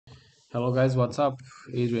Hello guys, what's up?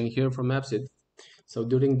 Adrian here from AppSeed. So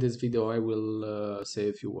during this video, I will say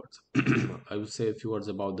a few words. I will say a few words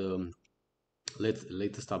about the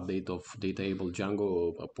latest update of Data-enabled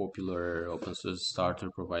Django, a popular open source starter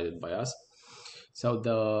provided by us. So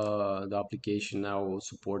the application now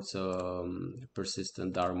supports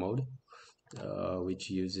persistent DAR mode, which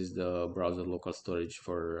uses the browser local storage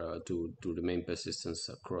for to remain persistent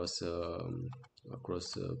across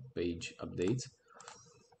page updates.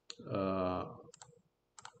 Uh,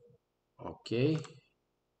 okay,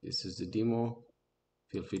 this is the demo.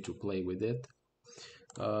 Feel free to play with it.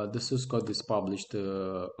 The source code is published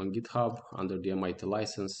on GitHub under the MIT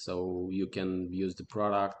license, so you can use the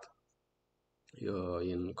product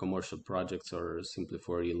in commercial projects or simply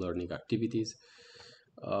for e-learning activities.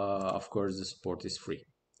 Of course, the support is free.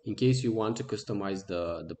 In case you want to customize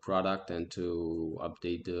the product and to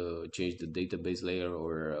update, change the database layer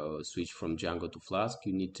or switch from Django to Flask,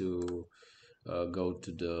 you need to go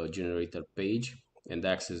to the generator page and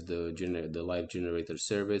access the live generator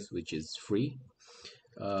service, which is free.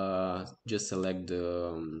 Just select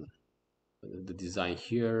the design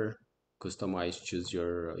here, customize, choose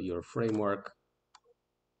your framework.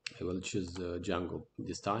 I will choose Django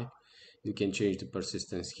this time. You can change the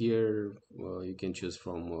persistence here. You can choose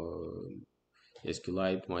from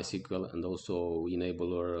SQLite, MySQL, and also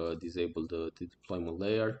enable or disable the deployment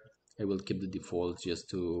layer. I will keep the default just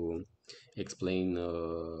to explain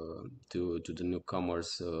to the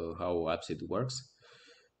newcomers how AppSeed works.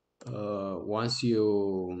 Once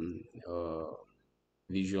you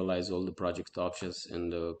visualize all the project options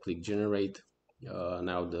and click generate,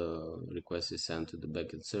 now the request is sent to the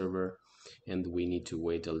backend server and we need to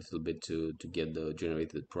wait a little bit to get the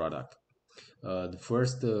generated product. The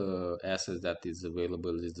first asset that is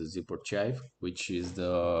available is the zip archive, which is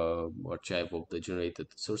the archive of the generated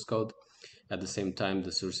source code. At the same time,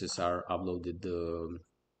 the sources are uploaded to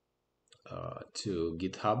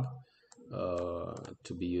GitHub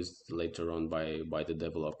to be used later on by the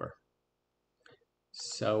developer.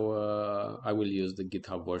 So I will use the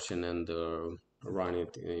GitHub version and run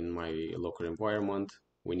it in my local environment.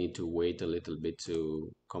 We need to wait a little bit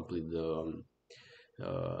to complete uh,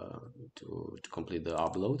 to complete the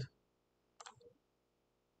upload.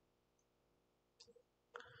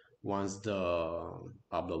 Once the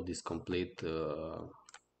upload is complete,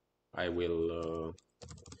 I will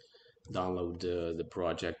download the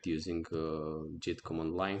project using git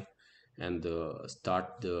command line and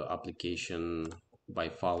start the application by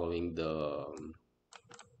following the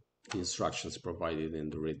instructions provided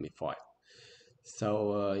in the README file.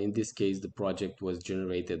 So in this case, the project was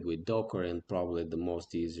generated with Docker, and probably the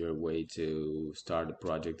most easier way to start the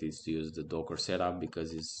project is to use the Docker setup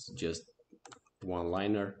because it's just one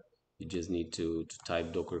liner. You just need to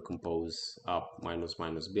type docker compose up minus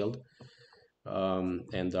minus build,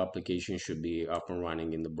 and the application should be up and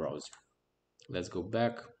running in the browser. Let's go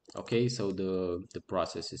back. Okay, so the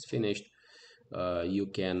process is finished. You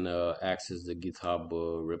can access the GitHub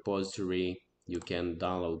repository. You can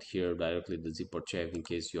download here directly the zip archive in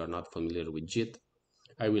case you are not familiar with Git.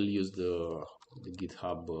 I will use the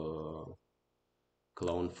GitHub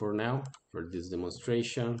clone for now for this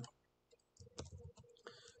demonstration.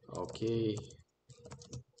 Okay.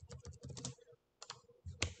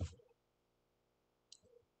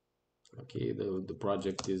 Okay, the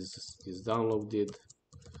project is downloaded.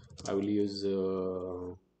 I will use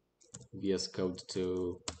VS Code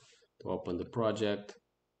to open the project.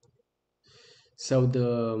 So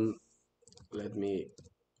let me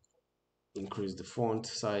increase the font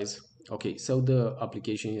size. Okay, so the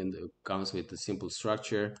application comes with a simple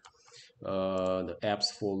structure. The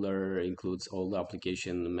apps folder includes all the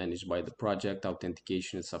application managed by the project.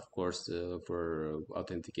 Authentication is of course for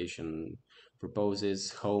authentication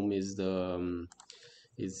purposes. Home is the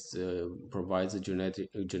provides a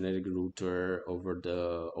genetic router over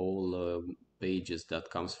the all pages that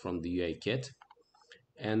comes from the UI kit,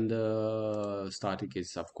 and static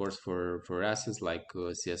is of course for assets like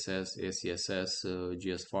CSS, ACSS,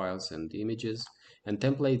 GS files, and images. And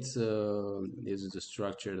templates is the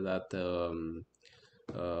structure that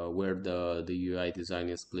where the UI design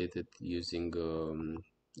is split it using the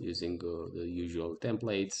usual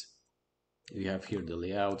templates. You have here the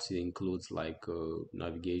layouts. It includes like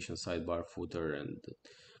navigation, sidebar, footer, and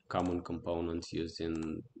common components used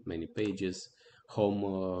in many pages.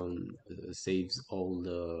 Home saves all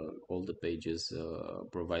the pages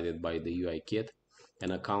provided by the UI kit,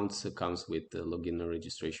 and accounts comes with the login and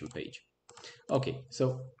registration page. Okay,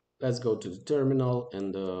 so let's go to the terminal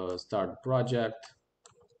and start project.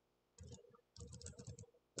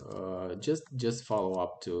 Just follow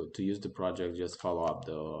up to use the project. Just follow up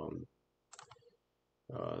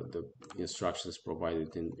the instructions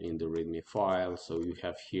provided in the README file. So you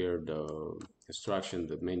have here the instruction,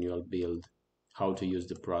 the manual build, how to use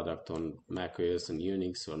the product on macOS and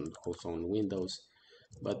Unix, and also on Windows.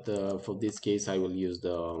 But for this case, I will use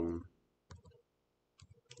the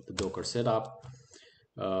Docker setup.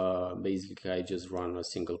 Basically, I just run a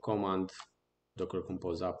single command, docker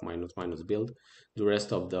compose app minus minus build. The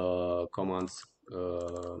rest of the commands,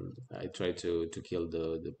 I try to kill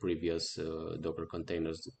the previous Docker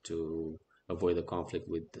containers to avoid a conflict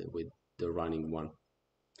with the running one.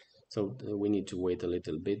 So we need to wait a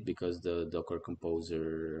little bit because the Docker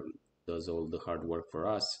Composer does all the hard work for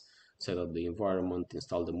us, set up the environment,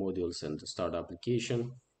 install the modules, and start the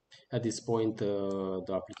application. At this point, the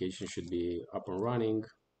application should be up and running.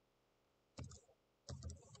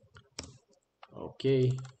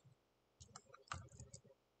 Okay,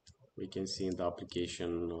 we can see in the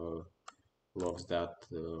application logs that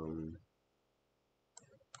the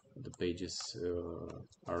pages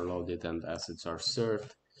are loaded and assets are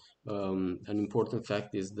served. An important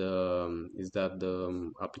fact is that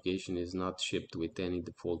the application is not shipped with any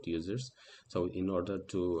default users. So in order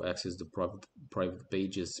to access the private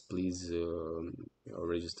pages, please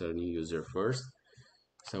register a new user first.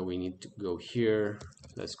 So we need to go here.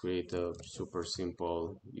 Let's create a super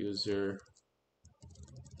simple user.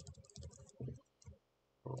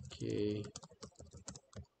 Okay.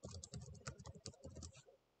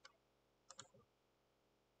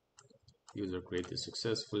 User created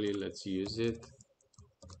successfully. Let's use it.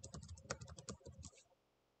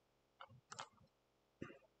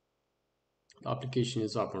 The application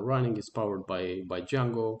is up and running. It's powered by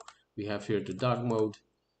Django. We have here the dark mode,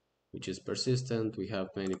 which is persistent. We have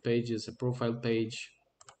many pages, a profile page,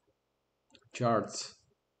 charts,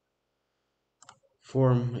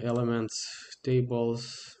 form elements,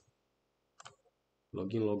 tables.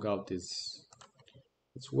 Login, logout is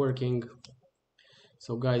it's working.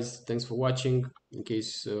 So guys, thanks for watching. In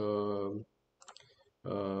case you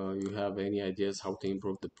have any ideas how to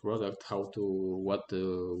improve the product, what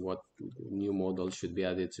new model should be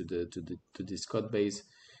added to this code base,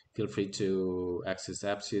 feel free to access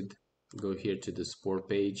AppSeed. Go here to the support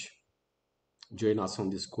page, join us on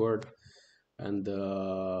Discord, and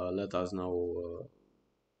let us know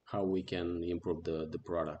how we can improve the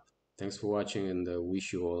product. Thanks for watching, and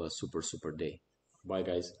wish you all a super day. Bye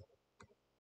guys.